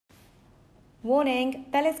Warning,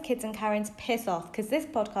 Bella's kids and Karen's piss off because this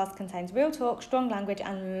podcast contains real talk, strong language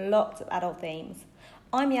and lots of adult themes.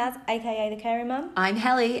 I'm Yaz, aka the Caring Mum. I'm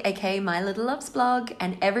Helly, aka My Little Loves blog,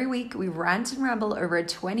 and every week we rant and ramble over a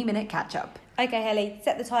 20-minute catch-up. Okay, Helly,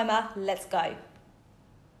 set the timer, let's go.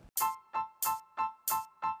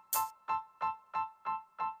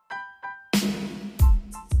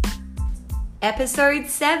 Episode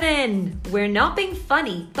 7. We're not being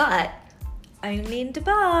funny, but only in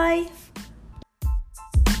Dubai.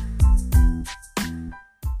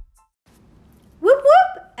 Whoop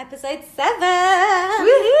whoop! Episode 7.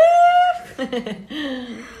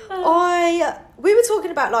 We were talking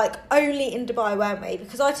about like only in Dubai, weren't we?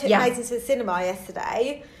 Because I took Mason to the cinema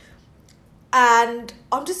yesterday, and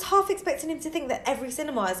I'm just half expecting him to think that every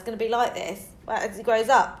cinema is going to be like this as he grows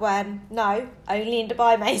up. When no, only in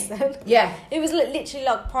Dubai, Mason. Yeah, it was literally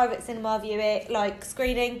like private cinema viewing, like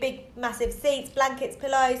screening, big massive seats, blankets,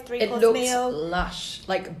 pillows, 3-course meal. It looked lush,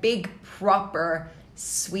 like big proper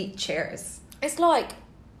sweet chairs. It's like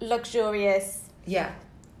luxurious. Yeah.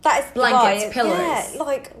 That is blankets, Dubai. pillows. Yeah,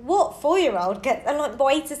 like what 4-year-old gets? And like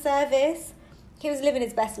waiter service. He was living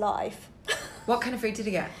his best life. What kind of food did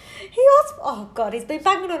he get? He asked, oh God, he's been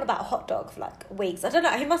banging on about a hot dog for like weeks. I don't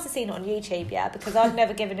know, he must have seen it on YouTube, yeah, because I've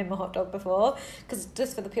never given him a hot dog before, because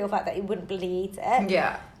just for the pure fact that he wouldn't bloody eat it.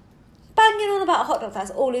 Yeah. Banging on about a hot dog,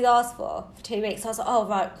 that's all he'd asked for 2 weeks. So I was like, oh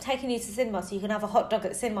right, taking you to the cinema so you can have a hot dog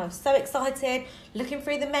at the cinema. I'm so excited, looking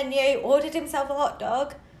through the menu, ordered himself a hot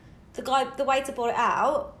dog. The waiter brought it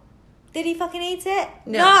out. Did he fucking eat it?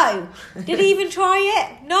 No. Did he even try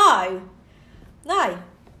it? No.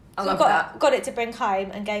 I love that. Got it to bring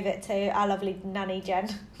home and gave it to our lovely nanny Jen.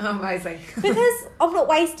 Oh, amazing. Because I'm not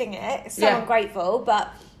wasting it. It's so ungrateful,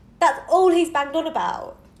 but that's all he's banged on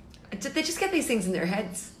about. They just get these things in their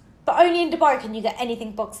heads. But only in Dubai can you get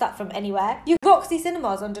anything boxed up from anywhere. You Roxy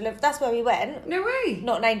Cinemas on delivery. That's where we went. No way.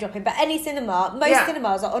 Not name dropping, but any cinema. Most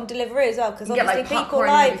cinemas are on delivery as well, because obviously like people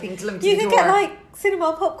like everything delivered to the door. You can get like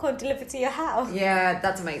cinema popcorn delivered to your house. Yeah,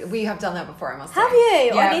 that's amazing. We have done that before, I must say. Have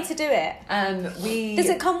you? Yeah. I need to do it. Does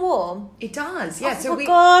it come warm? It does. Yeah. Oh my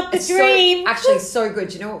God, the dream. Actually, so good.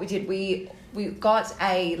 Do you know what we did? We got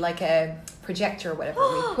a projector or whatever.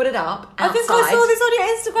 We put it up outside. I think I saw this on your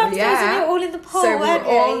Instagram stories and you were all in the pool, so we weren't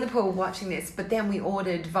were you? all in the pool watching this, but then we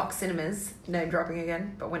ordered Vox Cinemas, name dropping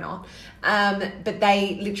again, but we're not. But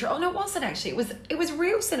they literally, it wasn't actually. It was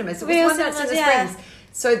Real Cinemas. It was one that's in the Springs.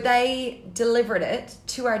 So they delivered it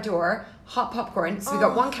to our door, hot popcorn. So we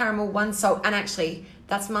got one caramel, one salt, and actually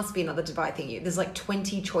that must be another Dubai thing. There's like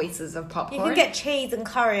 20 choices of popcorn. You can get cheese and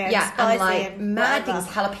curry and spicy and like and mad whatever.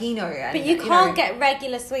 things, jalapeno. And, but you can't get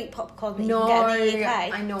regular sweet popcorn that you can get in the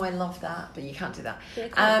UK. I know, I love that, but you can't do that. You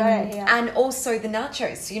can't get it here. And also the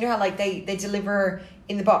nachos. So you know how like they deliver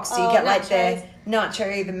in the box. So you get like the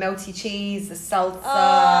nacho, the melty cheese, the salsa.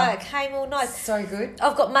 Oh, it came all nice. So good.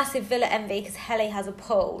 I've got massive villa envy because Helly has a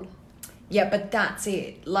pool. Yeah, but that's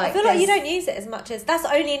it. Like, I feel like you don't use it as much as... That's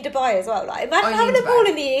only in Dubai as well. Like, imagine having a pool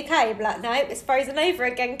in the UK. You'd be like, no, it's frozen over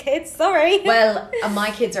again, kids. Sorry. Well,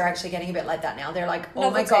 my kids are actually getting a bit like that now. They're like,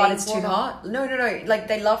 oh my God, it's too hot. No. Like,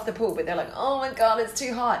 they love the pool, but they're like, oh my God, it's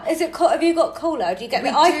too hot. Is it? Have you got cooler? Do you get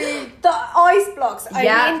the ice blocks only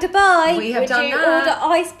in Dubai? We have done that. Would you order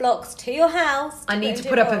ice blocks to your house? I need to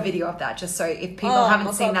put up a video of that just so if people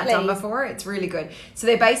haven't seen that done before, it's really good. So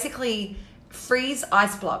they basically freeze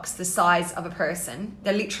ice blocks the size of a person.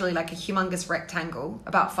 They're literally like a humongous rectangle,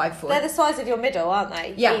 about 5 foot. They're the size of your middle, aren't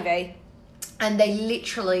they? Yeah. Evie? And they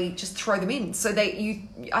literally just throw them in. So you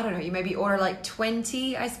maybe order like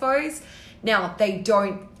 20, I suppose. Now, they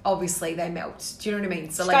don't, obviously, they melt. Do you know what I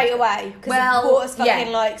mean? So straight away? Because the water's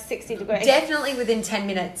fucking like 60 degrees. Definitely within 10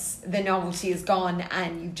 minutes, the novelty is gone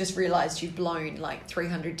and you've just realised you've blown like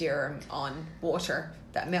 300 dirham on water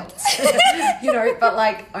that melts. But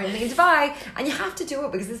like only in Dubai. And you have to do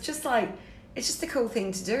it because it's just a cool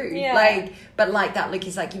thing to do. Yeah. But like that look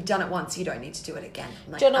is like you've done it once, you don't need to do it again.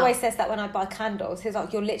 Like, John always says that when I buy candles. He's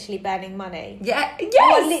like, you're literally burning money. Yeah. Yes.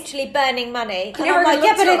 You're literally burning money. And I'm like,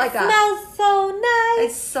 but it smells so nice.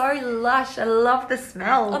 It's so lush. I love the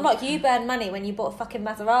smell. I'm like, you burn money when you bought a fucking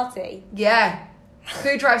Maserati. Yeah.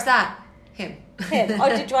 Who drives that? Him. I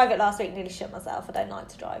did drive it last week, nearly shit myself. I don't like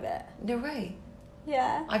to drive it. No way.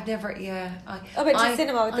 Yeah. I've never, I went to the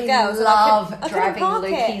cinema with the girls. I love driving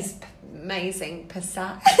Lukey's amazing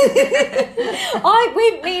Passat.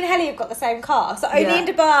 Me and Helly have got the same car. So only in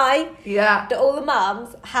Dubai do all the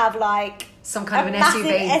mums have like some kind of an massive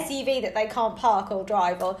SUV. SUV that they can't park or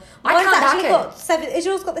drive. Or I can't actually got 7. Is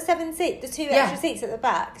yours got the 7 seat, the 2 extra seats at the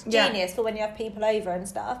back? It's genius for when you have people over and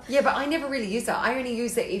stuff. Yeah, but I never really use that. I only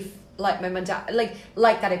use it if like my mum and dad,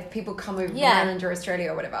 like that if people come over from Yeah. Ireland or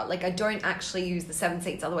Australia or whatever, like I don't actually use the 7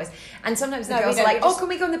 seats otherwise. And sometimes the No, we girls are don't, like, we just- oh, can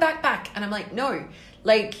we go in the back? And I'm like, no.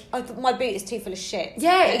 Like, My boot is too full of shit.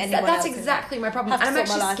 yeah, for anyone that's else's. exactly my problem. Have And to I'm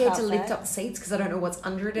sort my actually life scared to out lift there. up the seats because I don't know what's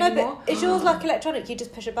under it No, anymore. but is yours like electronic? You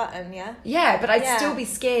just push a button, yeah? Yeah, but I'd Yeah. still be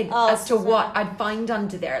scared Oh, as to so- what I'd find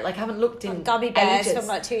under there. Like, I haven't looked in Gummy bears ages. from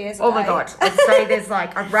like 2 years ago. Oh my god! I'd say there's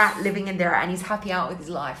like a rat living in there, and he's happy out with his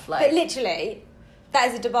life. Like, But literally, that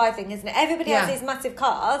is a Dubai thing, isn't it? Everybody has Yeah. these massive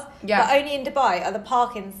cars, Yeah. but only in Dubai are the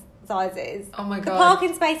parking sizes. oh my The god,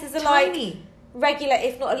 parking spaces are like tiny. regular,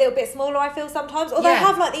 if not a little bit smaller, I feel sometimes. Or Yeah. they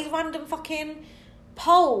have like these random fucking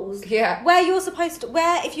poles. Yeah. Where you're supposed to,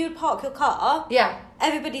 where if you would park your car, Yeah,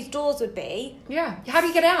 everybody's doors would be. yeah. How do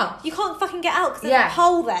you get out? You can't fucking get out because there's Yeah. a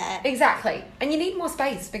pole there. Exactly. And you need more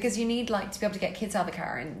space because you need like to be able to get kids out of the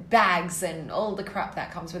car and bags and all the crap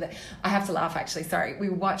that comes with it. I have to laugh actually, sorry. We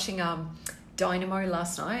were watching Dynamo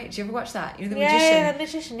last night. Did you ever watch that? You know the magician? Yeah, the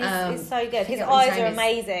magician. He's so good. I His forget what eyes name are is.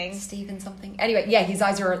 amazing. Stephen something. Anyway, yeah, his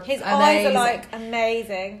eyes are His amazing. eyes are like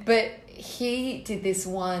amazing. But he did this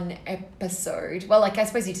one episode. Well, like I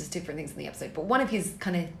suppose he does different things in the episode. But one of his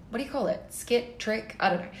kind of, what do you call it? Skit, trick? I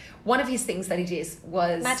don't know. One of his things that he did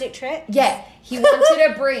was Magic trick. yeah, he wanted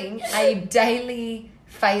to bring a Daily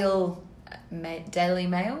Mail,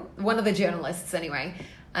 one of the journalists anyway,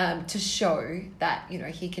 to show that, you know,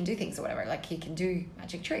 he can do things or whatever, like he can do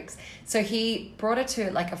magic tricks. So he brought her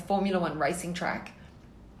to like a Formula One racing track,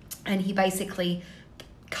 and he basically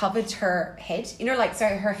covered her head, you know, like, so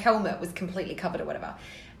her helmet was completely covered or whatever,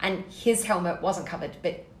 and his helmet wasn't covered,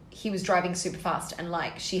 but he was driving super fast, and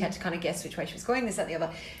like she had to kind of guess which way she was going, this, that, and the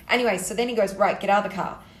other. Anyway, so then he goes, right, get out of the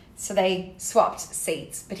car. So they swapped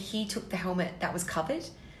seats, but he took the helmet that was covered.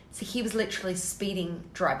 So he was literally speeding,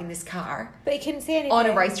 driving this car But he couldn't see anything. on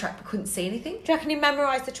a racetrack, but couldn't see anything. Do you reckon he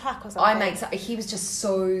memorised the track or something? He was just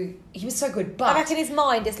so, he was so good. I But reckon his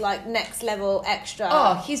mind is like next level extra.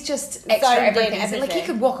 oh, he's just extra zoned in everything. Like, he everything.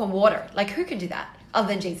 could walk on water. Like, who can do that other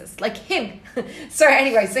than Jesus? Like him. So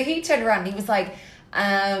anyway, so he turned around and he was like,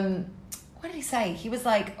 what did he say? He was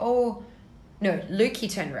like, oh, no, Luke, he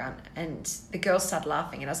turned around and the girls started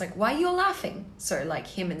laughing. And I was like, why are you all laughing? So like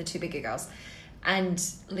him and the two bigger girls. And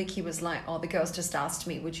Luke was like, oh, the girls just asked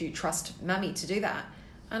me, would you trust mummy to do that?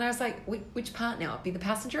 And I was like, which part now? Be the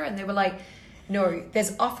passenger? And they were like, no,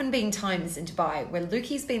 there's often been times in Dubai where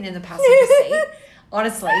Lukey's been in the passenger seat.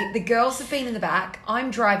 Honestly, the girls have been in the back. I'm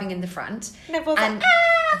driving in the front. And everyone's And like,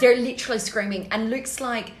 "Ah!" they're literally screaming. And Luke's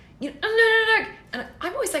like, no. And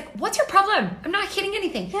I'm always like, what's your problem? I'm not hitting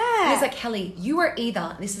anything. Yeah. And he's like, Helly, you are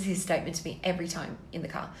either, this is his statement to me every time in the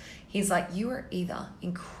car. He's like, you are either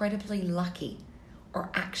incredibly lucky or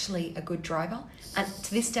actually a good driver. And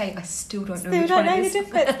to this day, I still don't know which Still one don't know it the is.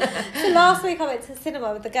 difference. So last week I went to the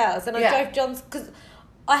cinema with the girls and I Yeah. drove John's, because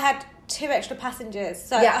I had 2 extra passengers.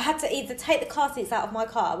 So Yeah. I had to either take the car seats out of my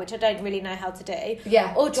car, which I don't really know how to do,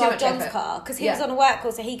 Yeah, or too drive much John's effort. car, because he Yeah. was on a work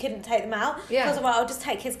call, so he couldn't take them out. Yeah. So I was like, I'll just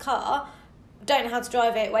take his car. Don't know how to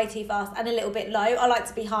drive it, way too fast and a little bit low. I like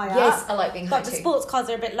to be higher. Yes, I like being high But the too. sports cars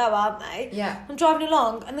are a bit lower, aren't they? Yeah. I'm driving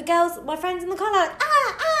along and the girls, my friends in the car, are like,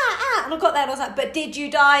 and I got there and I was like, but did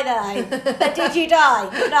you die though? But did you die?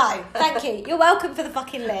 No, thank you. You're welcome for the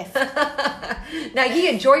fucking lift. Now you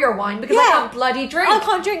enjoy your wine because I Yeah. can't bloody drink. I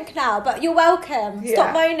can't drink now, but you're welcome. Yeah.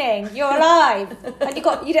 Stop moaning. You're alive. And you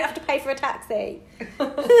don't have to pay for a taxi.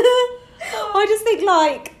 I just think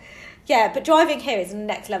like, yeah, but driving here is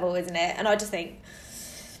next level, isn't it? And I just think,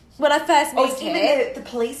 when I first moved even here, the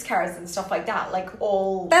police cars and stuff like that, like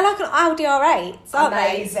all they're like an Audi R8, aren't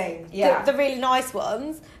amazing. they? Yeah. The really nice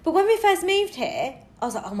ones. But when we first moved here, I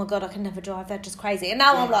was like, oh my God, I can never drive. They're just crazy. And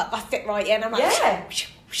now I'm Yeah. like, I fit right in. I'm like, Yeah.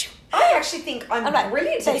 I actually think I'm like,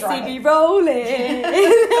 brilliant to they see drive. me rolling.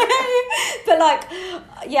 But like,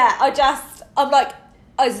 yeah, I'm like,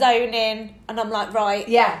 I zone in and I'm like, right.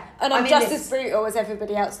 Yeah. And I'm in just this. as brutal as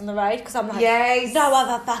everybody else on the road because I'm like, Yes. no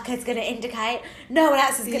other fucker's going to indicate. No one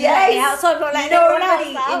else is going to let me out. So I'm not letting anyone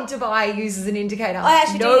Nobody else out. in Dubai uses an indicator. I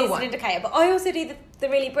actually no do use one. an indicator, but I also do the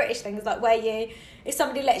really British things, like where if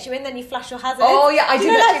somebody lets you in, then you flash your hazard. Oh, yeah, I do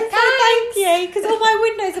you know, that like too. to say thank you, because all my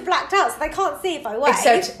windows are blacked out, so they can't see if I wave.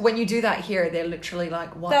 Except when you do that here, they're literally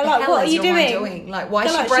like, what They're the like, hell what is are you your doing? wine doing? Like, why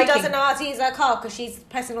is They're she like, braking? she doesn't know how to use her car because she's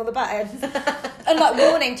pressing all the buttons. And like,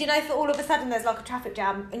 warning, do you know if all of a sudden there's like a traffic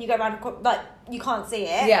jam and you go around, like, you can't see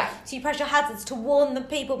it? Yeah. So you press your hazards to warn the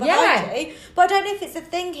people behind you. But I don't know if it's a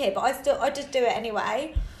thing here, but I just do it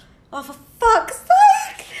anyway. Oh, for fuck's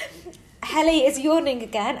sake! Helly is yawning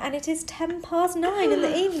again, and it is 9:10 in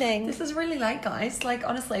the evening. This is really late, guys. Like,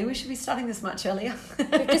 honestly, we should be starting this much earlier.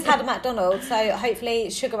 We've just had a McDonald's, so hopefully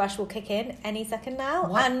Sugar Rush will kick in any second now.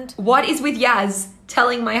 What is with Yaz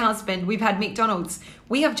telling my husband we've had McDonald's?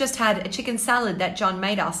 We have just had a chicken salad that John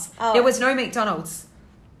made us. Oh. There was no McDonald's.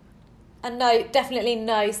 And no, definitely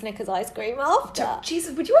no Snickers ice cream after.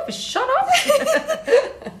 Jesus, would you ever shut up?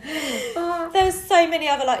 There's so many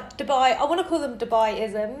other, like, Dubai... I want to call them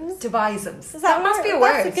Dubai-isms. Dubai-isms. That must be a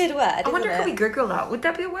word. That's a good word, I wonder isn't if we it? Google that. Would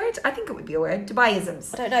that be a word? I think it would be a word.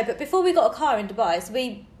 Dubai-isms. I don't know, but before we got a car in Dubai, so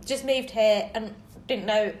we just moved here and didn't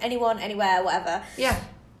know anyone, anywhere, whatever. Yeah.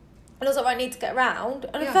 And I was like, right, I need to get around.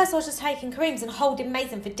 And at first I was just taking Kareem's and holding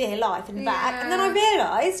Mason for dear life in the back. And then I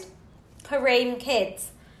realised, Kareem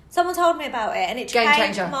kids. Someone told me about it and it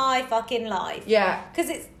changed my fucking life. Yeah.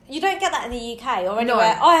 Because you don't get that in the UK or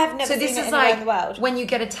anywhere. I have never seen it anywhere in the world. When you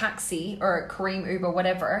get a taxi or a Kareem Uber,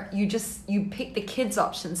 whatever, you pick the kids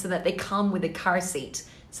option so that they come with a car seat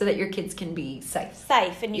so that your kids can be safe.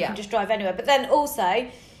 And you can just drive anywhere. But then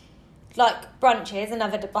also, like, brunches,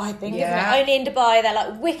 another Dubai thing, isn't it? Only in Dubai, they're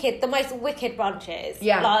like wicked, the most wicked brunches.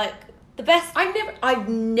 Yeah. Like, the best. I've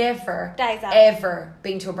never days out. ever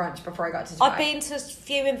been to a brunch before I got to Dubai. I've been to a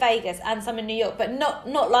few in Vegas and some in New York, but not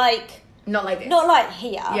like this. Not like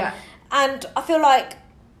here. Yeah. And I feel like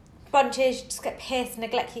brunches, you just get pissed,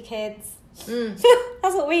 neglect your kids.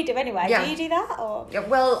 That's what we do anyway. Yeah. Do you do that or? Yeah,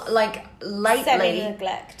 well, like lately.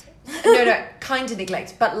 Semi-neglect. No, kind of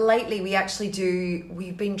neglect. But lately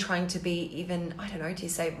we've been trying to be even, I don't know, do you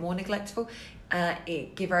say more neglectful?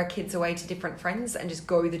 Give our kids away to different friends and just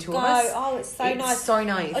go the two of us. Oh, it's nice. It's so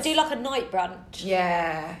nice. I do like a night brunch.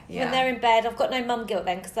 Yeah. When they're in bed, I've got no mum guilt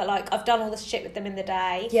then because like I've done all this shit with them in the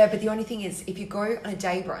day. Yeah, but the only thing is, if you go on a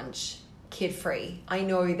day brunch, kid-free, I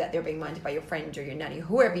know that they're being minded by your friend or your nanny,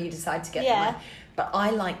 whoever you decide to get them on. But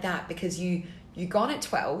I like that because you gone at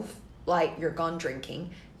 12, like you're gone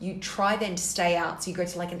drinking. You try then to stay out, so you go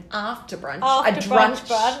to like an after brunch,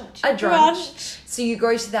 a brunch. So you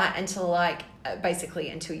go to that until like basically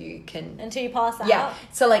until you pass out. Yeah,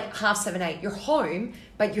 so like 7:30, 8, you're home,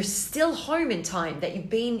 but you're still home in time that you've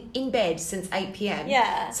been in bed since 8 p.m.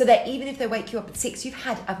 Yeah. So that even if they wake you up at 6, you've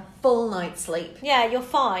had a full night's sleep. Yeah, you're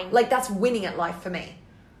fine. Like that's winning at life for me.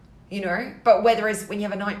 You know, but whereas when you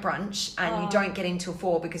have a night brunch and you don't get in till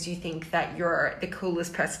 4 because you think that you're the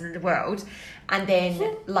coolest person in the world, and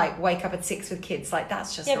then like wake up at 6 with kids, like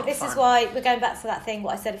that's just not this fun. is why we're going back to that thing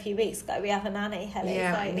what I said a few weeks ago. We have a nanny, Helly.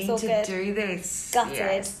 Yeah, so I need it's all to good. do this.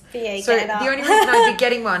 Gutted for you. So the only reason I'd be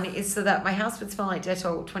getting one is so that my house would smell like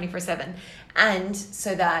Dettol 24/7, and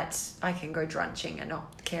so that I can go drunching and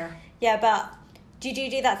not care. Yeah, but. Do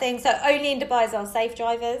you do that thing? So only in Dubai are safe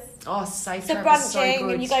drivers. Oh, safe so drivers, brunching, so good.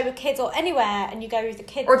 when you go with kids or anywhere and you go with the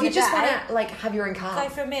kids. Or if you just want to like have your own car. Go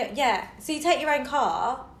for a meal. Yeah. So you take your own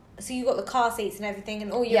car. So you've got the car seats and everything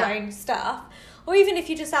and all your own stuff. Or even if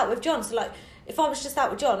you're just out with John. So like if I was just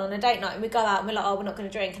out with John on a date night and we go out and we're like, oh, we're not going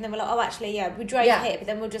to drink. And then we're like, oh, actually, we drove here. But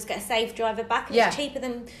then we'll just get a safe driver back. And it's cheaper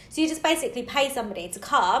than... So you just basically pay somebody to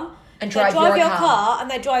come... And drive your car and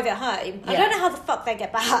they drive it home. I don't know how the fuck they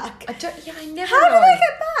get back. I never How know. do they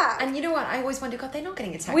get back? And you know what? I always wonder, God, they're not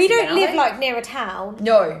getting a taxi. We don't live like near a town.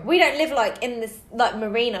 No. We don't live like in this like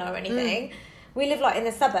marina or anything. We live like in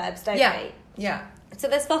the suburbs, don't we? Yeah. So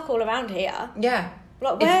there's fuck all around here. Yeah.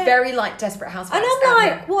 Like, it's very like Desperate Housewives. And I'm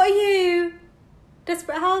like, what are you?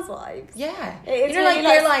 Desperate Housewives. Yeah. It's you know, really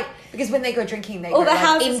they're like because when they go drinking, they all go the like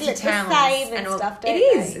houses into look towns the same and all, stuff. Don't it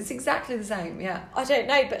is. they? It's exactly the same. Yeah. I don't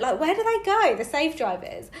know, but like, where do they go? The safe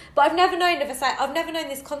drivers. But I've never known I've never known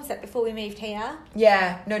this concept before we moved here.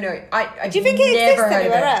 Yeah. No. I do you think it exists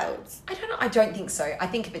anywhere else? I don't know. I don't think so. I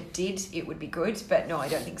think if it did, it would be good. But no, I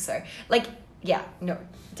don't think so. Like, yeah, no,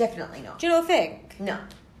 definitely not. Do you know what I think? No.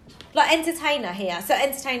 Like entertainer here. So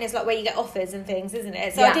entertainer's like where you get offers and things, isn't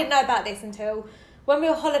it? So I didn't know about this until when we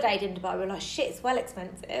were holidayed in Dubai. We were like, shit, it's well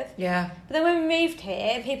expensive. Yeah. But then when we moved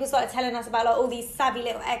here, and people started telling us about like all these savvy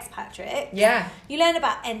little expatriates. Yeah. You learn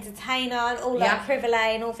about entertainer and all like privilege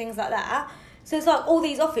and all things like that. So it's like all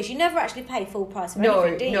these offers. You never actually pay full price for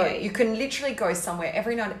anything, do you? No, you can literally go somewhere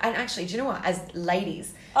every night. And actually, do you know what? As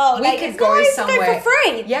ladies, we could go somewhere. Go for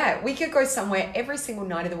free. Yeah, we could go somewhere every single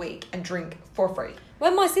night of the week and drink for free.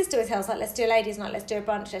 When my sister was here, I was like, let's do a ladies' night, let's do a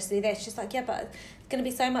brunch, let's do this. She's like, yeah, but it's going to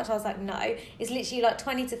be so much. I was like, no. It's literally like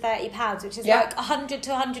 20 to 30 pounds, which is like 100 to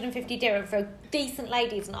 150 dirham for a decent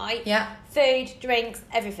ladies' night. Yeah. Food, drinks,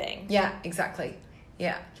 everything. Yeah, exactly.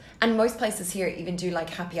 Yeah. And most places here even do like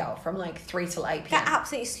happy hour from like 3 till 8 p.m. They're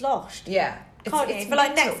absolutely sloshed. Yeah. Can't you? For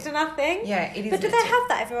like next to nothing. Yeah, it is. But do they have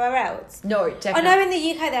that everywhere else? No, definitely. I know in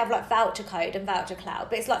the UK they have like voucher code and voucher cloud,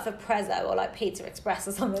 but it's like for Prezzo or like Pizza Express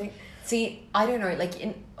or something. See, I don't know, like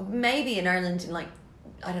maybe in Ireland, in like,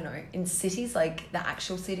 I don't know, in cities, like the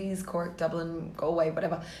actual cities, Cork, Dublin, Galway,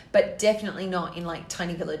 whatever, but definitely not in like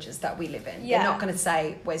tiny villages that we live in. They're not going to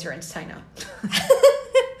say, where's your entertainer?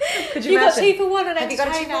 Could you imagine? Got 2 for 1 on Have you got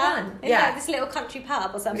a 2 for 1? In like this little country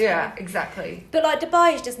pub or something. Yeah, exactly. But like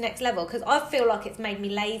Dubai is just next level, because I feel like it's made me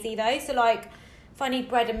lazy though. So like, if I need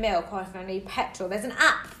bread and milk or if I need petrol, there's an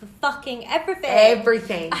app for fucking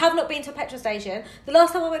everything. I have not been to a petrol station. The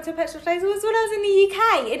last time I went to a petrol station was when I was in the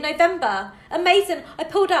UK in November. And Mason, I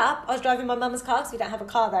pulled up. I was driving my mum's car because we don't have a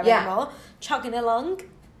car there anymore. Chugging along.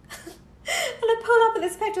 And I pulled up at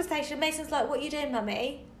this petrol station. Mason's like, what are you doing,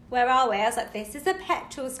 mummy? Where are we? I was like, this is a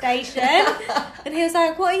petrol station. And he was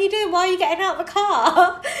like, what are you doing? Why are you getting out of the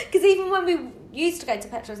car? Because even when we used to go to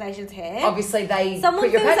petrol stations here, obviously they someone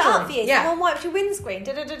put your fills it petrol up for you. Yeah. Someone wipes your windscreen,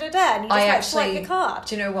 and you just swipe your card.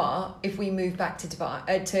 Do you know what? If we move back to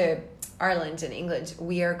Dubai, to Ireland and England,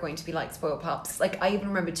 we are going to be like spoiled pups. Like, I even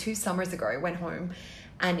remember 2 summers ago, I went home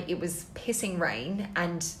and it was pissing rain,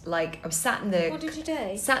 and like I was sat in the... What did you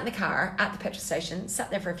do? Sat in the car at the petrol station,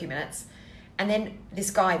 sat there for a few minutes, and then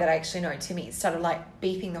this guy that I actually know, Timmy, started like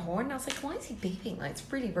beeping the horn. And I was like, why is he beeping? Like, it's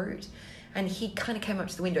really rude. And he kind of came up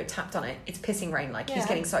to the window, tapped on it. It's pissing rain, like he's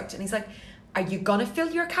getting soaked. And he's like, are you gonna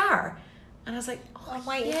fill your car? And I was like, I'm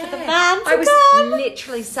waiting for the man to I was come.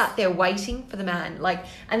 literally sat there waiting for the man. Like,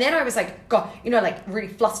 and then I was like, God, you know, like really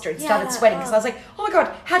flustered, started sweating. Because I was like, oh my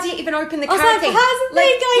God, how do you even open the car thing? How's the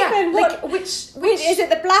thing open? Like, which is it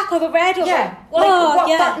the black or the red or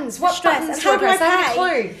what buttons? What buttons do I press? I have a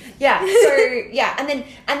clue. Yeah. So yeah, and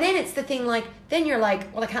then it's the thing, like, then you're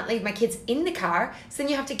like, well, I can't leave my kids in the car. So then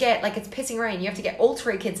you have to get, like, it's pissing rain. You have to get all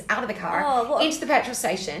 3 kids out of the car into the petrol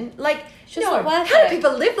station. Like, no, how do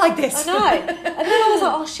people live like this? I know. And then I was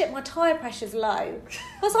like, oh shit, my tyre pressure's low.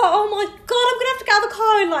 I was like, oh my God, I'm going to have to get out of the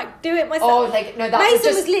car and like do it myself. Oh, like, no, that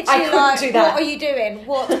Mason was literally I couldn't like, do that. what are you doing?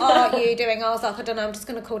 What are you doing? I was like, I don't know, I'm just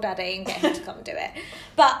going to call Daddy and get him to come and do it.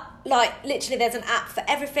 But like, literally there's an app for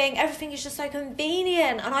everything. Everything is just so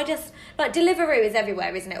convenient. And I just, like, Deliveroo is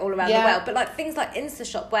everywhere, isn't it? All around the world. But like things like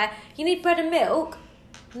InstaShop where you need bread and milk,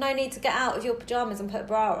 no need to get out of your pajamas and put a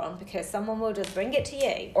bra on because someone will just bring it to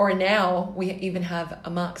you. Or now we even have a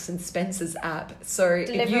Marks and Spencer's app. So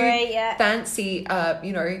Delivery, if you fancy,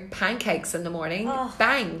 pancakes in the morning,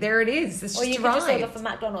 bang, there it is. It's just or you arrived. could just order for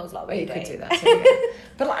McDonald's, like you could do that too. Yeah.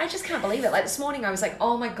 But like, I just can't believe it. Like this morning, I was like,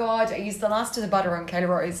 oh my God, I used the last of the butter on Kayla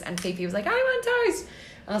Rose, and Fifi was like, I want toast.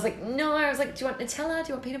 And I was like, no. I was like, do you want Nutella? Do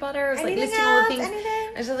you want peanut butter? I was like listing all the things. And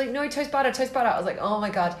I was like, no, toast butter. I was like, oh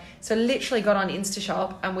my God. So I literally got on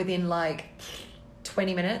InstaShop, and within like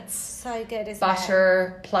 20 minutes, so good, isn't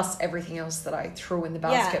butter plus everything else that I threw in the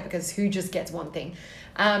basket, because who just gets one thing?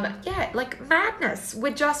 Like madness.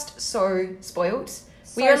 We're just so spoiled.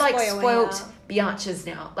 We are like spoiled biatches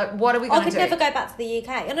now. Like, what are we going to do? I could never go back to the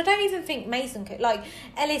UK. And I don't even think Mason could. Like,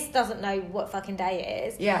 Ellis doesn't know what fucking day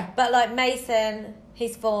it is. Yeah. But, like, Mason,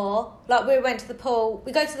 he's 4. Like, we went to the pool.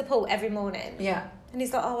 We go to the pool every morning. Yeah. And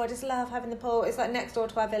he's like, oh, I just love having the pool. It's, like, next door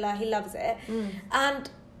to our villa. He loves it. Mm. And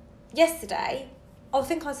yesterday, I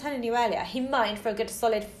think I was telling you earlier, he moaned for a good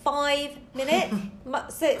solid 5 minutes.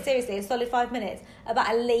 Seriously, a solid 5 minutes.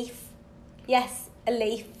 About a leaf. Yes, a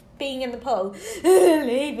leaf. Being in the pool,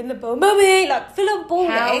 leave in the pool, mummy, like full on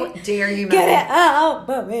bawling. How dare you, get it out,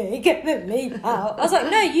 mummy, get the leaf out. I was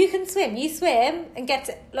like, no, you can swim. You swim and get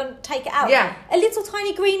it, like, take it out. Yeah, a little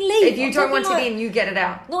tiny green leaf. If you don't want it in, you get it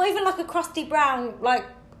out. Not even like a crusty brown, like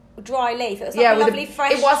dry leaf. It was like a lovely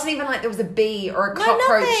fresh. It wasn't even like there was a bee or a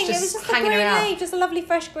cockroach nothing. just, it was just hanging a green around. leaf, just a lovely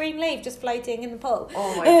fresh green leaf, just floating in the pool.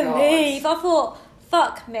 Oh my God. Leaf. I thought,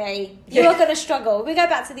 fuck me, you are going to struggle. We go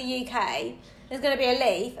back to the UK. There's going to be a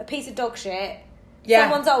leaf, a piece of dog shit,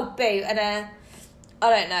 someone's old boot, and a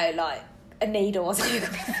needle or something.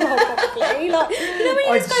 Probably. Like, you know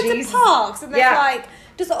when you just go to parks and there's like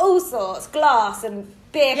just all sorts, glass and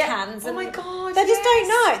beer cans. And oh my God, they just don't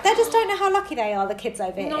know. They just don't know how lucky they are, the kids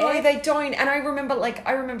over here. No, they don't. And I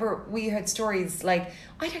remember we heard stories, like,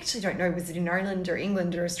 I actually don't know, was it in Ireland or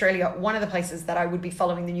England or Australia? One of the places that I would be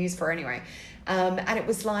following the news for anyway. And it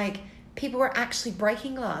was like, people were actually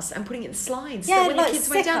breaking glass and putting it in slides. Yeah, so when like the kids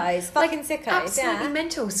sickos, went down, fucking like, sickos, absolutely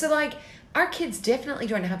mental. So like, our kids definitely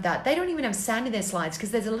don't have that. They don't even have sand in their slides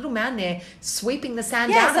because there's a little man there sweeping the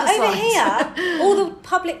sand down so the slides. over here, all the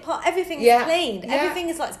public everything is cleaned. Yeah. Everything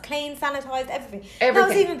is like clean, sanitised, everything. That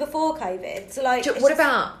was even before COVID. So like, what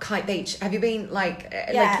about Kite Beach? Have you been like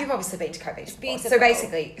you've obviously been to Kite Beach? It's beautiful. So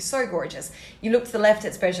basically, so gorgeous. You look to the left,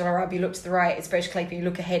 it's Burj Al Arab. You look to the right, it's Burj Khalifa. You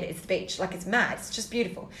look ahead, it's the beach. Like, it's mad. It's just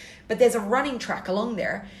beautiful. But there's a running track along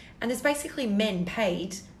there, and there's basically men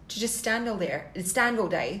paid to just stand all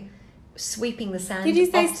day sweeping the sand. Did you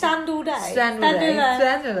say stand all day? Stand all day.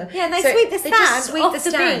 Stand all day. Yeah, and they sweep the sand just sweep off the the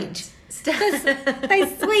stand. beach. They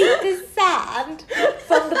sweep the sand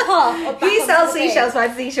from the path. Or back You sell onto the seashells beach. by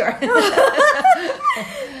the seashore.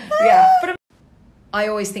 Yeah. But I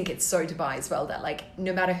always think it's so Dubai as well that like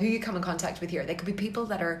no matter who you come in contact with here, there could be people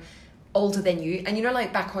that are older than you, and you know,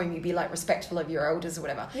 like back home you'd be like respectful of your elders or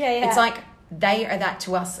whatever. Yeah. It's like they are that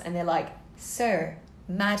to us, and they're like, sir,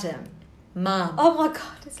 madam, mum. Oh my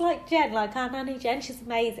god, it's like Jen, like our nanny Jen. She's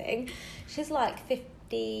amazing. She's like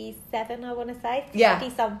 57, I want to say, 50 Yeah.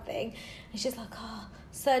 something, and she's like, oh,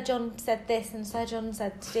 Sir John said this and Sir John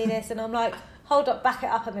said to do this, and I'm like, hold up, back it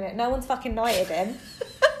up a minute. No one's fucking knighted him.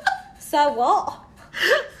 So what?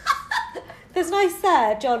 There's no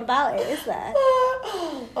Sir John about it, is there?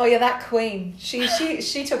 Oh yeah, that queen. She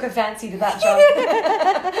took a fancy to that job.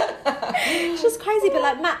 It's just crazy, but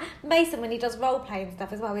like Mason, when he does role play and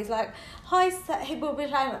stuff as well, he's like, hi sir, he will be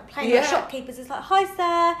playing like shopkeepers, he's like, hi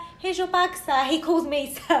sir, here's your bag sir, he calls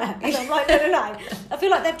me sir, and I'm like, no, I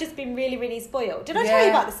feel like they've just been really, really spoiled. Did I tell you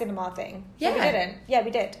about the cinema thing? Yeah. We didn't. Yeah,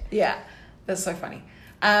 we did. Yeah, that's so funny.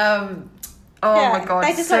 My god,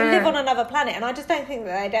 they just like live on another planet, and I just don't think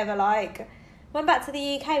that they'd ever like went back to the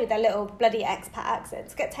UK with their little bloody expat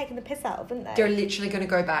accents, get taken the piss out of, wouldn't they? They're literally going to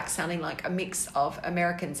go back sounding like a mix of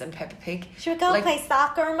Americans and Peppa Pig. Should we go like, play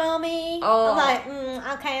soccer, mommy? Oh. I'm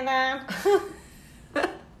like, okay then.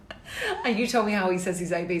 And you told me how he says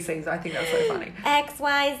his ABCs. I think that's so funny.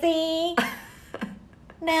 XYZ.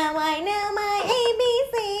 Now I know my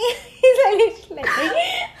ABC. He's like literally.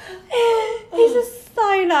 He's just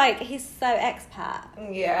so like, he's so expat.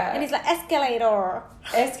 Yeah. And he's like, escalator.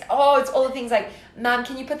 It's all the things like, Mum,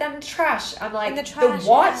 can you put that in the trash? I'm like, In the trash, the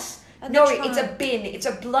what? yeah. No, The it's a trunk. bin. It's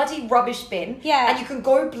a bloody rubbish bin. Yeah. And you can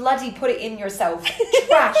go bloody put it in yourself.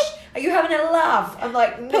 Trash. Are you having a laugh? I'm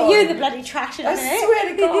like, no. Put you in the bloody trash in a I minute. swear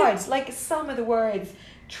to God. Like some of the words,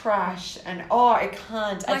 trash and I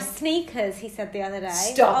can't. My sneakers, he said the other day.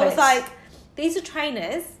 Stop I was it. like, these are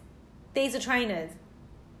trainers.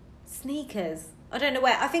 Sneakers. I don't know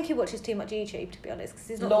where. I think he watches too much YouTube, to be honest, because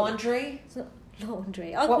he's not Laundry? It's not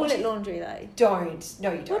laundry. I What call would it you- laundry though. Don't.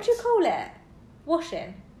 No, you don't. What do you call it?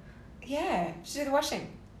 Washing. Yeah, just do the washing.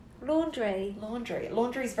 Laundry. Laundry.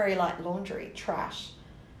 Laundry's very like laundry. Trash.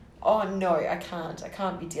 Oh no, I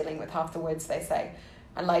can't be dealing with half the words they say.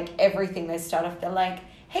 And like everything they start off, they're like,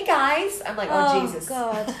 hey guys. I'm like, oh Jesus.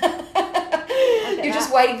 God. You're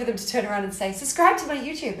just waiting for them to turn around and say, subscribe to my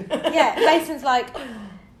YouTube. Yeah, Mason's like,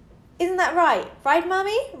 isn't that right? Right,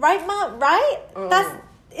 mummy? Right, mum? Right? Oh.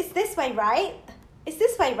 It's this way, right? It's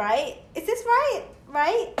this way, right? Is this right?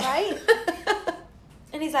 Right?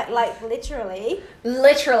 And he's like literally.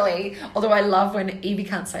 Literally. Although I love when Evie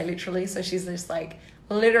can't say literally, so she's just like,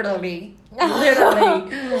 literally. And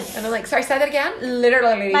I'm like, sorry, say that again?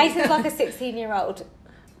 Literally. Mason's like a 16-year-old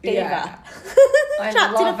diva. Yeah. I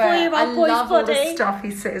Trapped in a love it. 4-year-old boy's love all the body. stuff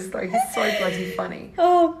he says though. He's so bloody funny.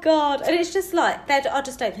 Oh God! And it's just like I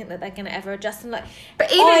just don't think that they're going to ever adjust. And like,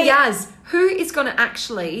 But even Yaz, who is going to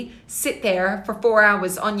actually sit there for 4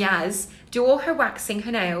 hours on Yaz, do all her waxing,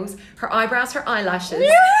 her nails, her eyebrows, her eyelashes,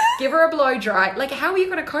 give her a blow dry? Like, how are you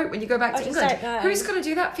going to cope when you go back to I just England? don't know. Who's going to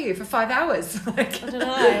do that for you for 5 hours? Like, I don't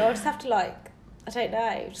know. I'll just have to I don't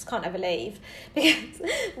know. Just can't ever leave because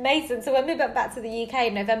Mason. So when we went back to the UK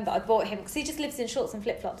in November, I bought him because he just lives in shorts and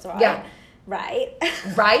flip flops, right? Yeah. Right.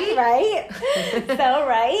 Right? So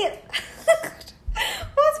right.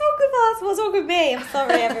 What's wrong with us? What's wrong with me? I'm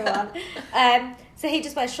sorry, everyone. So he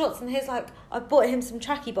just wears shorts, and he's like, I bought him some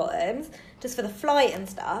tracky bottoms just for the flight and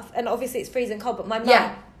stuff. And obviously it's freezing cold, but my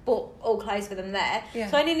mum bought all clothes for them there. Yeah.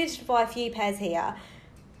 So I only needed to buy a few pairs here.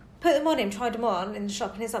 Put them on him, tried them on in the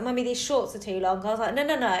shop, and he's like, Mummy, these shorts are too long. I was like,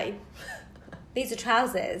 no. These are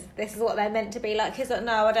trousers. This is what they're meant to be like. He's like,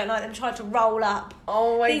 no, I don't like them. Tried to roll up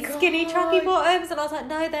oh my these God. skinny tracky bottoms. And I was like,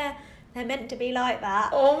 no, they're meant to be like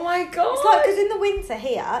that. Oh my God. It's like, because in the winter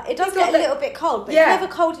here, it does You've get got a little bit cold, but Yeah. it's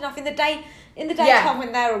never cold enough in the day. In the daytime Yeah.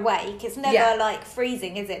 when they're awake, it's never like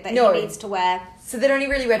freezing, is it? That No. he needs to wear. So they don't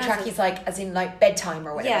really wear Trousers. trackies like as in like bedtime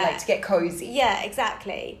or whatever, Yeah. like to get cozy. Yeah,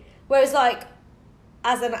 exactly. Whereas like,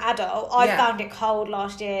 as an adult, I Yeah. found it cold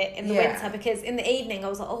last year in the Yeah. winter because in the evening I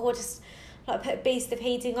was like, oh, I'll just like put a beast of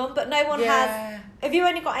heating on, but no one Yeah. has. Have you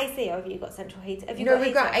only got AC or have you got central heating? Have you No, got we've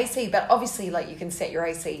heating? got AC, but obviously like you can set your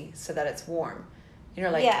AC so that it's warm. You know,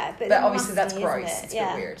 like Yeah, but obviously that's musty, isn't gross. it? It's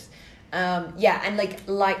Yeah. a bit weird. Yeah, and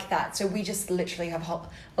like that. So we just literally have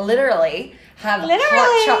literally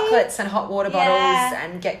hot chocolates and hot water bottles Yeah.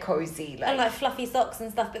 and get cozy. And like fluffy socks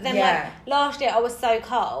and stuff. But then Yeah. like last year I was so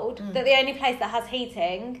cold that the only place that has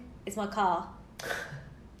heating is my car.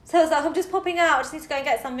 So I was like, I'm just popping out. I just need to go and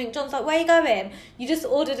get something. John's like, where are you going? You just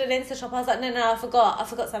ordered an Insta shop. I was like, no, I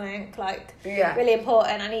forgot something, like, really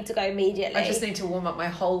important. I need to go immediately. I just need to warm up my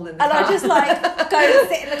hole in the car. And I just, like, go and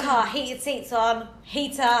sit in the car, heated seats on,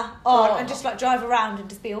 heater on, and just, like, drive around and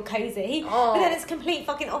just be all cozy. But then it's complete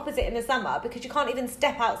fucking opposite in the summer because you can't even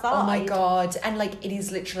step outside. Oh, my God. And, like, it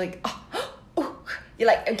is literally, you're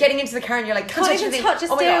like getting into the car and you're like, can't even touch a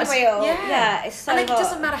steering wheel. Yeah, it's so and like, hot. It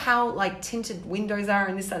doesn't matter how like tinted windows are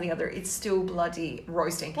and this that, and the other, it's still bloody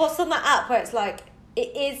roasting. What's on that app where it's like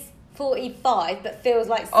it is 45 but feels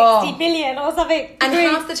like 60 million or something? And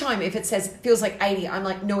half the time if it says feels like 80, I'm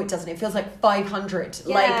like, no, it doesn't. It feels like 500.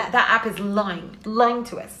 Yeah. Like that app is lying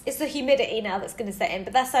to us. It's the humidity now that's going to set in,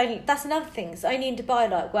 but that's another thing. It's only in Dubai,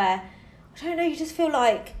 like, where I don't know, you just feel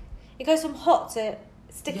like it goes from hot to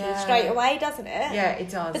sticky straight away, doesn't it? Yeah, it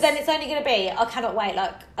does. But then it's only going to be, I cannot wait,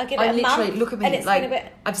 like, I give it a month. Literally, look at me, and it's like, gonna be,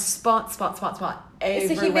 I've spot everywhere. It's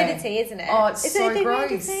the humidity, isn't it? Oh, it's Is so it the gross.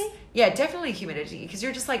 humidity? Yeah, definitely humidity, because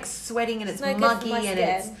you're just like sweating and it's no muggy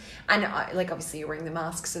and like obviously you're wearing the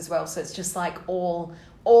masks as well, so it's just like all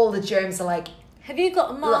the germs are like. Have you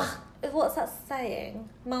got a mask? What's that saying?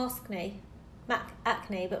 Maskne,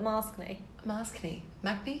 acne, but maskne. Maskne,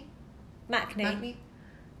 Macne.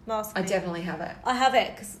 Maskne. I definitely have it. I have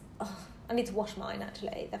it because I need to wash mine.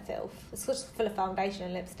 Actually, they're filth. It's just full of foundation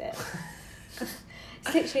and lipstick.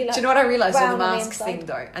 It's literally like. Do you know what I realised on the masks thing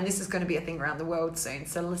though? And this is going to be a thing around the world soon.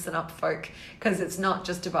 So listen up, folk, because it's not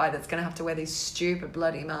just Dubai that's going to have to wear these stupid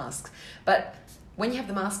bloody masks. But when you have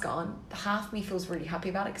the mask on, half me feels really happy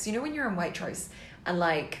about it, because you know when you're in Waitrose and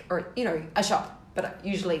like, or you know, a shop. But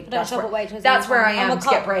usually that's where I am to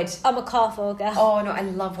get bread. I'm a Carrefour girl. Oh no, I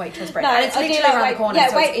love Waitrose bread. No, and it's literally around the corner,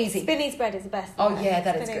 so it's easy. Spinneys bread is the best. Oh yeah,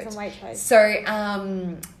 that is good. And Waitrose.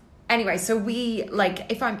 So anyway, so we,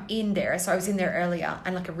 like, if I'm in there, so I was in there earlier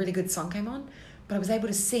and like a really good song came on, but I was able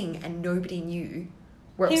to sing and nobody knew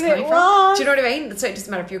where it was coming from. Do you know what I mean? So it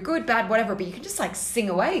doesn't matter if you're good, bad, whatever, but you can just like sing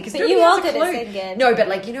away, because you are good at singing. No, but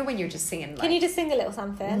like, you know when you're just singing, like, can you just sing a little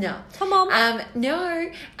something? No. Come on.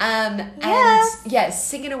 No. And yeah,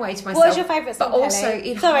 singing away to myself. What is your favourite song, But also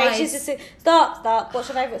Kelly? Sorry, she's just stop. What's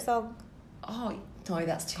your favourite song? Oh no,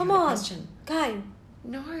 that's too Come hard on. a question. Go.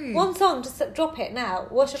 No. One song, just drop it now.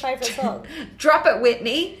 What's your favourite song? Drop it,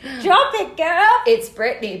 Whitney. Drop it, girl. It's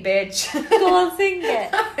Britney, bitch. Go on, sing it.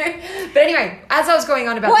 But anyway, as I was going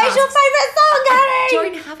on about what is your favourite song, Harry? I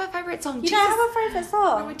don't have a favourite song. You don't have a favourite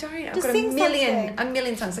song? No, I don't. I've just got sing a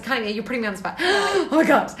million songs. I can't even, you're putting me on the spot. Oh my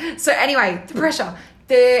God. So anyway, the pressure.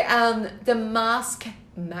 The mask,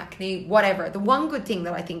 Macne, whatever. The one good thing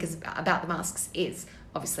that I think is about the masks is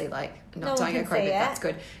obviously, like, not dying of COVID, that's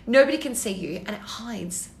good. Nobody can see you, and it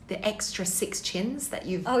hides the extra 6 chins that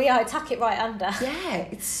you've. Oh yeah, I tuck it right under. Yeah,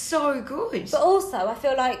 it's so good. But also, I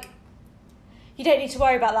feel like you don't need to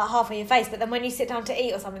worry about that half of your face, but then when you sit down to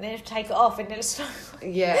eat or something, then you have to take it off, and it's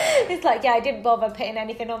it's like, I didn't bother putting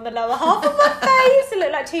anything on the lower half of my face to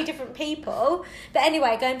look like 2 different people. But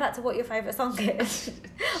anyway, going back to what your favourite song is,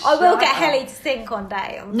 I will get Helly to sing one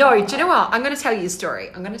day. No, do you know what? I'm going to tell you a story.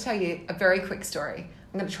 I'm going to tell you a very quick story.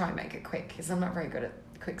 I'm going to try and make it quick, because I'm not very good at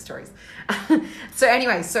quick stories. So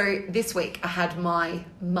anyway, so this week I had my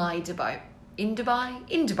Dubai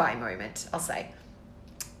moment, I'll say.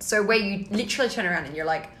 So where you literally turn around and you're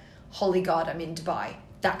like, holy God, I'm in Dubai.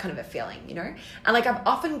 That kind of a feeling, you know? And like, I've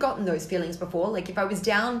often gotten those feelings before. Like if I was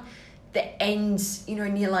down the end, you know,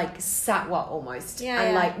 near like Satwa almost. Yeah,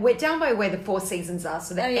 and like, we're down by where the Four Seasons are.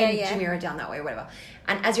 So the end, Jumeirah down that way or whatever.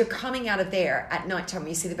 And as you're coming out of there at night time,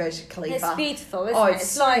 you see the Burj Khalifa. It's beautiful, isn't it? It's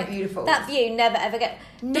so like, beautiful. That view never ever get.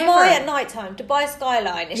 Never. Dubai at night time, Dubai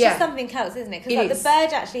skyline, it's just something else, isn't it? Because like the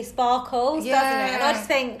Burj actually sparkles, doesn't it? And I just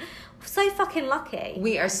think, so fucking lucky.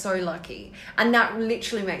 We are so lucky. And that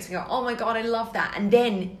literally makes me go, oh my God, I love that. And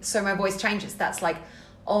then, so my voice changes. That's like,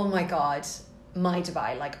 oh my God, my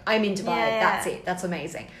Dubai. Like, I'm in Dubai. That's it. That's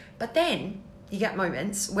amazing. But then you get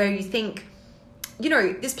moments where you think, you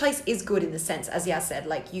know, this place is good in the sense, as Yas said,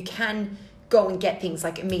 like you can go and get things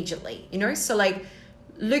like immediately, you know? So like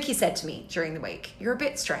Lukey said to me during the week, you're a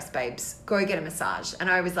bit stressed, babes. Go get a massage. And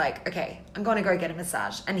I was like, okay, I'm going to go get a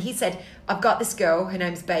massage. And he said, I've got this girl, her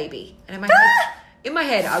name's Baby. And in my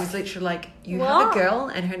head, I was literally like, you have a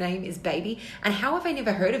girl and her name is Baby? And how have I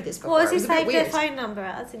never heard of this before? What does he say their phone number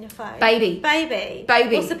as in your phone? Baby.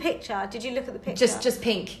 What's the picture? Did you look at the picture? Just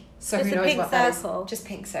pink. So just who knows what circle. That is. Just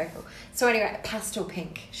pink circle. So anyway, pastel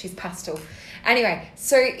pink. She's pastel. Anyway,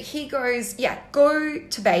 so he goes, go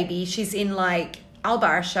to Baby. She's in like Al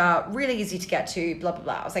Barsha, really easy to get to, blah, blah,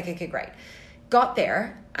 blah. I was like, okay, great. Got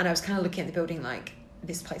there, and I was kind of looking at the building like,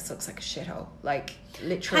 this place looks like a shithole. Like,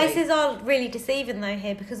 literally. Places are really deceiving though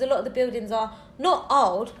here, because a lot of the buildings are not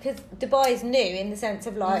old, because Dubai is new in the sense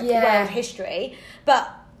of like world history,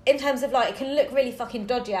 but in terms of like, it can look really fucking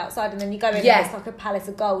dodgy outside, and then you go in and it's like a palace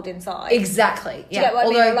of gold inside. Exactly. Do you get what I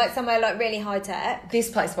mean? Or like somewhere like really high tech. This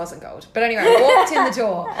place wasn't gold. But anyway, I walked in the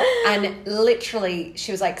door and literally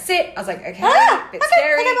she was like, sit. I was like, okay, bit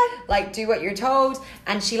scary. Like, do what you're told.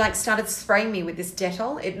 And she like started spraying me with this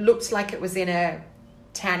Dettol. It looked like it was in a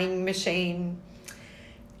tanning machine.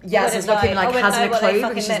 Yaz is looking like hasn't a clue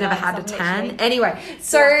because she's never had a tan. Literally. Anyway,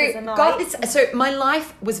 so got this. So my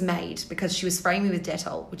life was made because she was spraying me with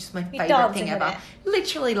Dettol, which is my favourite thing ever.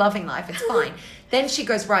 Literally loving life. It's fine. Then she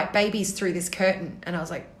goes, right, baby's through this curtain. And I was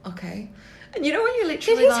like, okay. And you know when you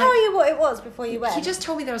literally Did he tell you what it was before you went? He just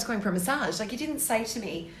told me that I was going for a massage. Like, he didn't say to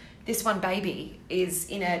me, this one baby is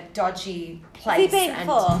in a dodgy place. Has he been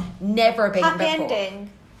before? Never been Happy before. ending.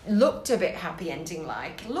 Looked a bit happy ending,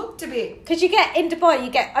 like. Looked a bit... Because you get, in Dubai, you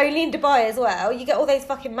get, only in Dubai as well, you get all those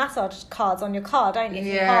fucking massage cards on your car, don't you? If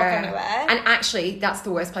you park anywhere. And actually, that's the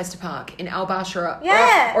worst place to park. In Al Bashra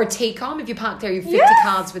or T-Com. If you park there, you have 50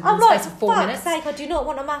 cards within the space of 4 minutes. Sake, I do not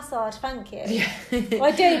want a massage, thank you. Well,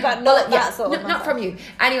 I do, but not that sort of massage. Not from you.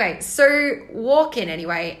 Anyway, so walk in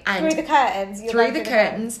anyway. And through the curtains. Through the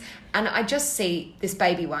curtains. And I just see this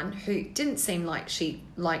baby one who didn't seem like she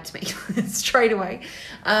liked me straight away.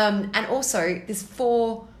 And also this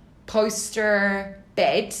four-poster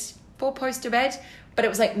bed, but it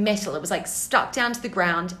was like metal. It was like stuck down to the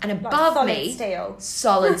ground. And above me...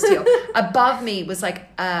 Solid steel. Above me was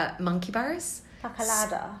like monkey bars.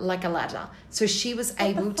 Like a ladder. So she was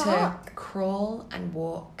able to crawl and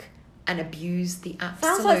walk and abuse the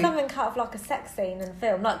absolute... Sounds like something cut of like a sex scene in a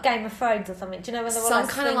film, like Game of Thrones or something. Do you know when they were some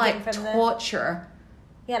kind of like torture?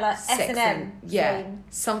 Yeah, like S&M. Yeah,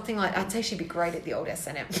 something like... I'd say she'd be great at the old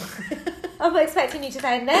S&M. I'm expecting you to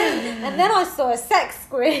say, and then I saw a sex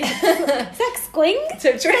swing. Sex swing?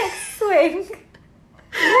 Sex swing.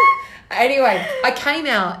 Anyway, I came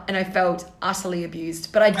out and I felt utterly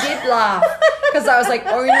abused, but I did laugh because I was like,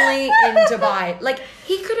 only in Dubai. Like,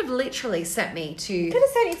 he could have literally sent me to... Could have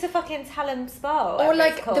sent you to fucking Talent Spa. Or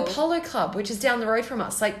like the Polo Club, which is down the road from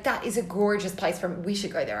us. Like, that is a gorgeous place. We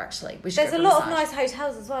should go there, actually. There's a lot of nice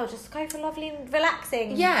hotels as well. Just go for lovely and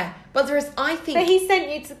relaxing. Yeah, but there is, I think... But he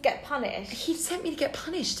sent you to get punished. He sent me to get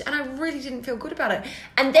punished, and I really didn't feel good about it.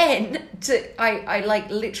 And then, I like,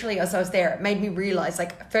 literally, as I was there, it made me realise,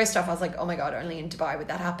 like, first off, I was like, oh my God, only in Dubai would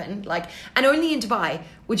that happen. Like, and only in Dubai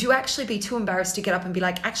would you actually be too embarrassed to get up and be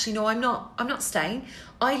like, actually, no, I'm not staying.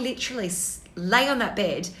 I literally lay on that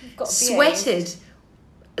bed, sweated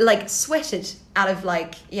out of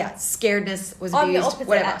like, scaredness, was abused, I'm the opposite,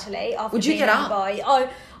 whatever. Actually. Would you get up?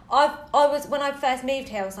 I was, when I first moved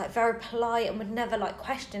here, I was like very polite and would never like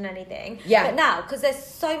question anything. Yeah. But now, because there's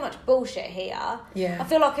so much bullshit here, I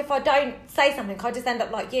feel like if I don't say something, I just end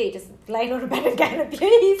up like you, just laying on a bed and getting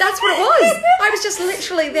abused. That's what it was. I was just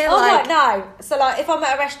literally there like... no. So like, if I'm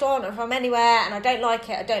at a restaurant or if I'm anywhere and I don't like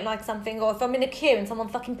it, I don't like something, or if I'm in a queue and someone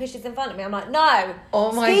fucking pushes in front of me, I'm like, no.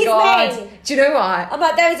 Oh my God. Me. Do you know what? I'm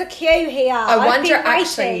like, there is a queue here. I wonder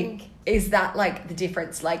actually... Is that like the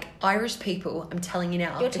difference? Like, Irish people, I'm telling you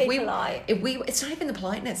now, you're too polite. It's not even the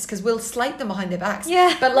politeness, because we'll slate them behind their backs.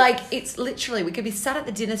 Yeah. But like, it's literally, we could be sat at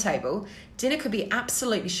the dinner table. Dinner could be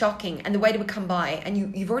absolutely shocking, and the waiter would come by, and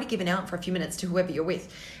you've already given out for a few minutes to whoever you're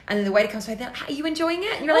with, and then the waiter comes by, are you enjoying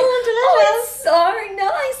it? And you're like, oh, it's so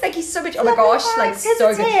nice. Thank you so much. Oh my gosh, like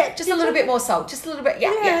so good. Just a little bit more salt. Just a little bit.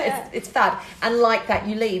 Yeah. It's fab. And like that,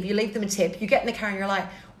 you leave them a tip. You get in the car, and you're like,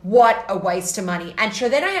 what a waste of money. And sure,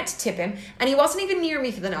 then I had to tip him, and he wasn't even near me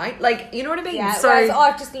for the night. Like, you know what I mean? Yeah, so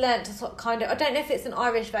I've just learnt to sort of kind of... I don't know if it's an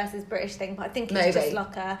Irish versus British thing, but I think it's just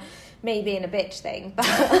like a me being a bitch thing. But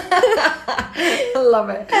I love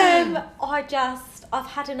it. I've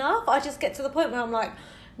had enough. I just get to the point where I'm like,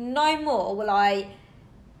 no more will I...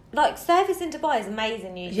 Like, service in Dubai is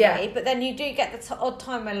amazing usually, but then you do get the odd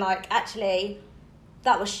time when, like, actually,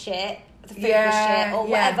 that was shit. The food was shit or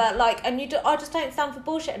whatever, like, and I just don't stand for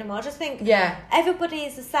bullshit anymore. I just think everybody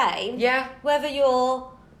is the same. Yeah. Whether you're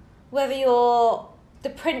the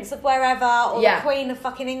prince of wherever or the queen of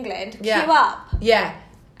fucking England, queue up. Yeah.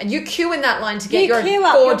 And you queue in that line to get your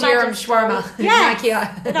 4 dirham shawarma. Yeah.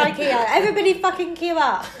 In IKEA. Everybody fucking queue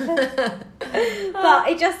up. But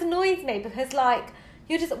it just annoys me because, like,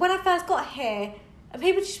 when I first got here, and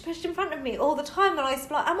people just pushed in front of me all the time, and I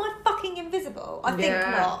was like, am I fucking invisible? I think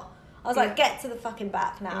not. I was like, get to the fucking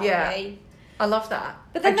back now. Yeah. Really. I love that.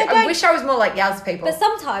 But then I wish I was more like Yaz people. But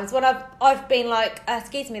sometimes when I've been like,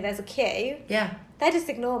 excuse me, there's a queue. Yeah. They just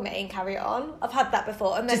ignore me and carry on. I've had that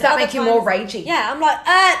before. And then does that make you more ragey? Yeah, I'm like,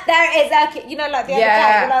 there is a queue. You know, like the other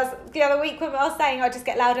day, the other week when I was saying I just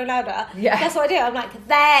get louder and louder. Yeah. That's what I do. I'm like,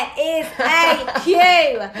 there is a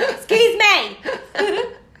queue. Excuse me.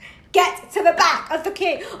 Get to the back of the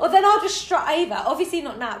queue. Or then I'll just strut over. Obviously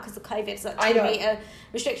not now because of COVID. It's like 2 metre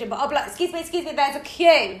restriction. But I'll be like, excuse me, there's a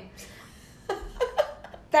queue.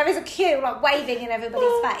 There is a queue, like, waving in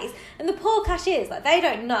everybody's face. And the poor cashiers, like, they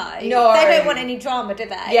don't know. No. They don't want any drama, do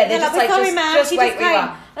they? Yeah, they're just like, sorry, ma'am, just wait where you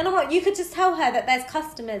are. And I'm like, you could just tell her that there's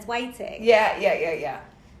customers waiting. Yeah.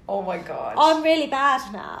 Oh, my God. I'm really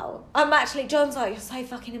bad now. John's like, you're so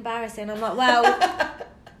fucking embarrassing. I'm like, well,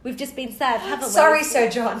 we've just been served, haven't we? Sorry, Sir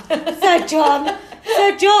John. Sir John.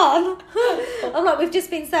 I'm like, we've just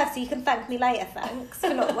been served, so you can thank me later, thanks,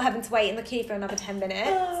 for not having to wait in the queue for another 10 minutes.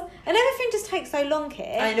 And everything just takes so long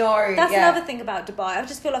here. I know, That's another thing about Dubai. I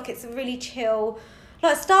just feel like it's a really chill...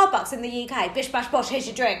 Like Starbucks in the UK, bish bash bosh, here's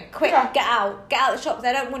your drink. Quick, get out the shop.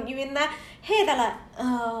 They don't want you in there. Here they're like,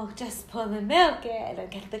 oh, just pour the milk in and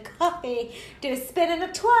get the coffee, do a spin and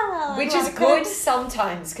a twirl. Which is good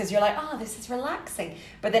sometimes because you're like, oh, this is relaxing.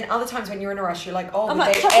 But then other times when you're in a rush, you're like, oh, come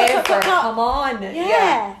on.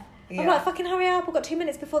 Yeah. I'm like, fucking hurry up. I've got 2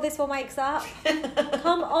 minutes before this one wakes up.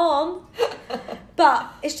 Come on.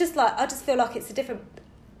 But it's just like, I just feel like it's a different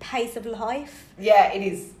pace of life. Yeah, it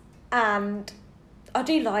is. And I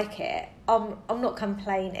do like it. I'm not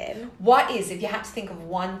complaining. What is, if you had to think of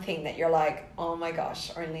one thing that you're like, oh my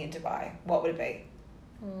gosh, only in Dubai, what would it be?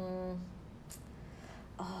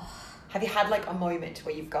 Have you had like a moment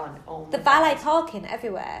where you've gone, oh my The valet parking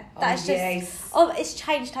everywhere. That's it's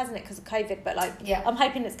changed, hasn't it, because of COVID, but like, I'm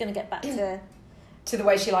hoping it's going to get back to the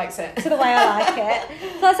way she likes it. To the way I like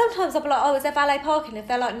it. Like sometimes I'll be like, oh, is there valet parking? If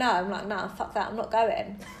they're like, no, I'm like, no, fuck that, I'm not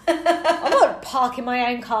going. I'm not parking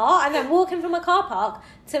my own car and then walking from a car park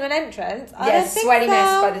to an entrance. I don't think sweaty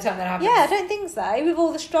mess by the time that happens. Yeah, I don't think so. With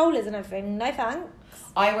all the strollers and everything, no thanks.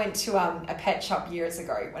 I went to a pet shop years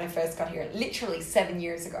ago when I first got here, literally 7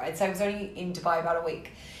 years ago. I'd say I was only in Dubai about a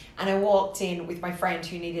week. And I walked in with my friend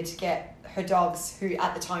who needed to get her dogs, who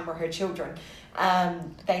at the time were her children.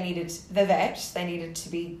 They needed the vet. They needed to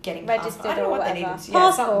be getting registered. I don't know what they needed. needed.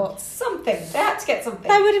 Passport. Something. They had to get something.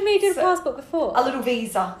 They would have needed a passport before. A little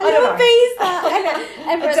visa. A little visa.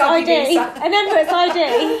 Emirates ID. An Emirates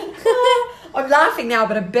ID. I'm laughing now,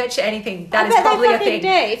 but I bet you anything that is probably a thing.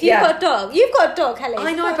 If you've got a dog, Kelly.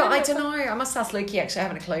 I know, but I don't know. I must ask Lukey. Actually, I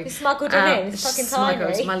haven't a clue. You smuggled him in. It's fucking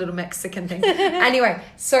tiny. My little Mexican thing. Anyway,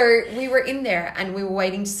 so we were in there and we were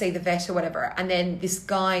waiting to see the vet or whatever, and then this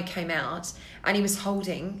guy came out and he was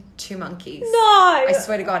holding 2 monkeys. No, I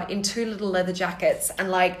swear to God, in 2 little leather jackets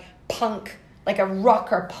and like punk. Like a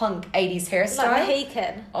rocker punk 80s hairstyle. Like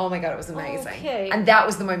Mohican. Oh my God, it was amazing. Okay. And that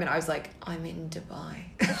was the moment I was like, I'm in Dubai.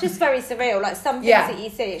 It's just very surreal. Like some things that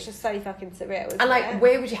you see, it's just so fucking surreal. And like,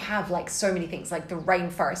 where would you have like so many things? Like the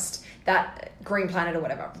rainforest, that green planet or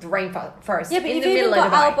whatever. The rainforest. Yeah, but in you've the even middle got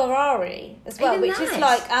of Dubai. Al-Barari as well, which is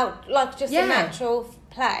like out, like just a natural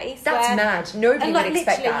place. That's mad. Nobody would expect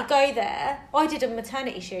that. And like literally you go there. I did a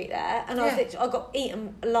maternity shoot there and I got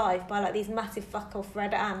eaten alive by like these massive fuck off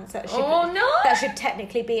red ants that should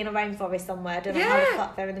technically be in a rainforest somewhere. I don't know how the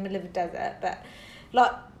fuck they're in the middle of a desert, but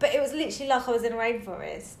it was literally like I was in a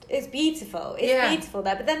rainforest. It's beautiful. It's beautiful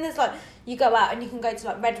there. But then there's like, you go out and you can go to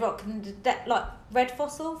like Red Rock and like Red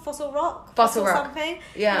Fossil Rock something.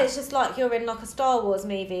 Yeah. And it's just like you're in like a Star Wars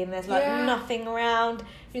movie and there's like nothing around.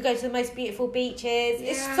 You go to the most beautiful beaches.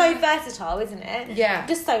 Yeah. It's so versatile, isn't it? Yeah.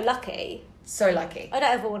 Just so lucky. So lucky. I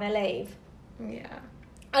don't ever want to leave. Yeah.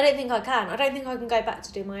 I don't think I can. I don't think I can go back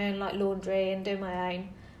to do my own like laundry and do my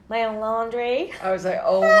own laundry. I was like,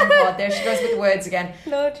 oh my God, there she goes with the words again.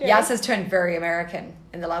 Laundry. Yas has turned very American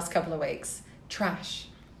in the last couple of weeks. Trash.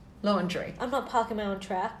 Laundry. I'm not parking my own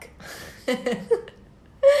truck.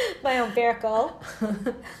 My own vehicle.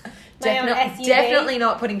 My own SUV. Definitely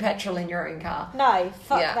not putting petrol in your own car. No,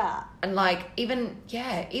 fuck that. And like, even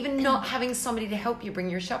not having somebody to help you bring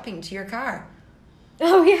your shopping to your car.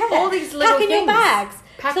 Oh yeah. All these little things. Your bags.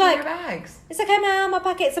 Packing your bags. It's okay, Mum, I'll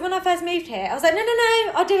pack it. So when I first moved here, I was like, no,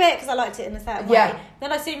 I'll do it because I liked it in a certain way.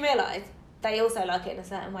 Then I soon realised they also like it in a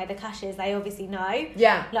certain way. The cashiers, they obviously know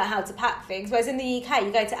like how to pack things. Whereas in the UK,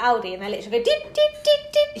 you go to Aldi and they literally go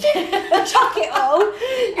chuck it all.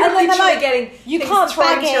 You're and then literally getting you can't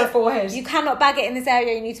bag it. To your forehead. You cannot bag it in this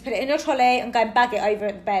area. You need to put it in your trolley and go and bag it over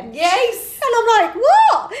at the bench. Yes. And I'm like,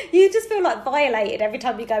 what? You just feel like violated every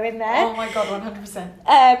time you go in there. Oh my God,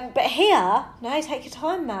 100%. But here, no, take your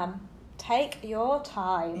time, ma'am. Take your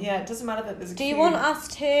time. Yeah, it doesn't matter that there's a queue. Do you want us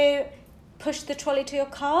to push the trolley to your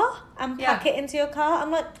car and pack it into your car.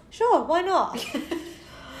 I'm like, sure, why not?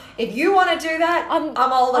 If you want to do that, I'm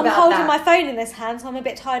all about that. I'm holding my phone in this hand, so I'm a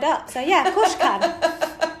bit tied up. So yeah, of course you can.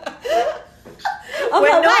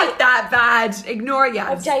 We're not that bad. Ignore it,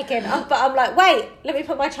 I'm joking. But I'm like, wait, let me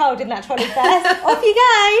put my child in that trolley first. Off you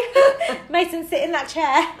go. Mason, sit in that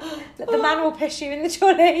chair. The man will push you in the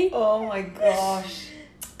trolley. Oh my gosh.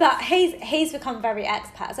 But he's become very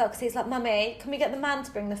expat as well, because he's like, Mummy, can we get the man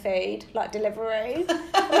to bring the food, like delivery?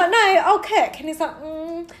 I'm like, no, I'll cook. And he's like,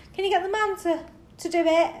 can you get the man to do it?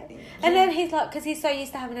 Yeah. And then he's like, because he's so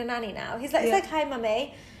used to having a nanny now, he's like, it's okay,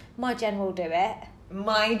 Mummy, my Jen will do it.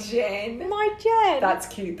 My Jen. That's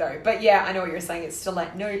cute though. But yeah, I know what you're saying. It's still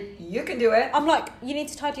like, no, you can do it. I'm like, you need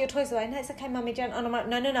to tidy your toys away. No, it's okay, Mummy Jen. And I'm like,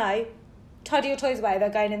 no. Tidy your toys away. They're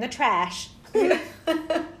going in the trash. I'm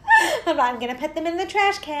like, I'm going to put them in the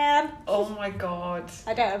trash can. Oh my God.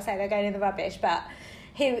 I don't know what I'm saying. They're going in the rubbish. But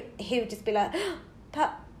he would just be like,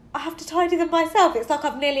 but I have to tidy them myself. It's like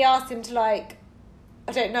I've nearly asked him to, like,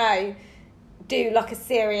 I don't know, do like a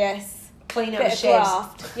serious clean bit up of shed.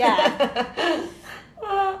 graft. Yeah.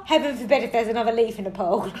 Heaven forbid if there's another leaf in a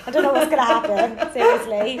pool. I don't know what's going to happen.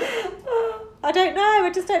 Seriously. I don't know.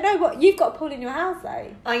 I just don't know. What you've got a pool in your house though.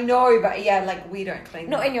 I know, but yeah, like we don't clean.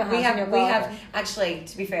 Not in your house. We have actually.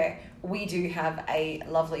 To be fair, we do have a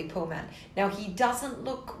lovely pool man. Now he doesn't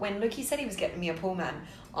look. When Lukey said he was getting me a pool man,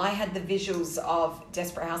 I had the visuals of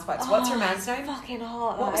Desperate Housewives. What's her man's name? Fucking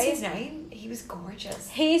hot. What was his name? He was gorgeous.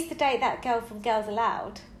 He used to date that girl from Girls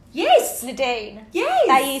Aloud. Yes. Nadine. Yes.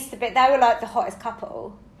 They used to be. They were like the hottest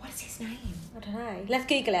couple. What is his name? I don't know. Let's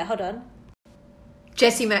Google it. Hold on.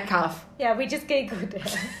 Jesse Metcalfe. Yeah, we just Googled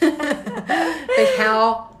it. But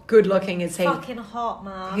how good looking is he? Fucking hot,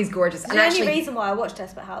 man. He's gorgeous. It's the only reason why I watched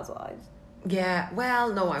Desperate Housewives. Yeah,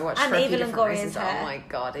 well, no, I watched for a few different reasons. Oh my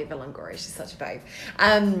God, Eva Longoria, she's such a babe.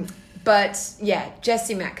 But yeah,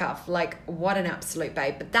 Jesse Metcalfe, like what an absolute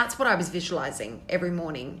babe. But that's what I was visualising every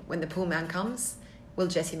morning when the pool man comes. Will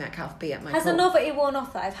Jesse Metcalfe be at my pool? Has the novelty worn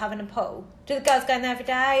off though of having a pool? Do the girls go in there every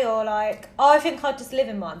day, or like? I think I'd just live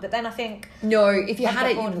in one, but then I think no. If you had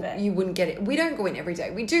it, you wouldn't get it. We don't go in every day.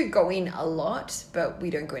 We do go in a lot, but we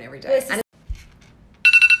don't go in every day.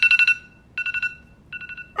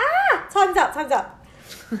 Time's up.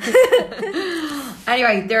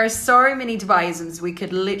 Anyway, there are so many Dubai-isms. We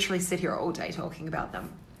could literally sit here all day talking about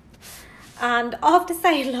them. And after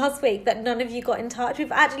saying last week that none of you got in touch,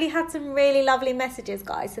 we've actually had some really lovely messages,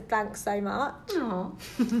 guys. So thanks so much. Aww.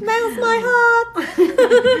 Melts my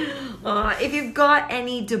heart. If you've got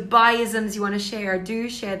any Dubai-isms you want to share, do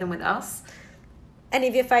share them with us. Any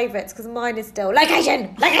of your favourites, because mine is still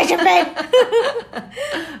location bin.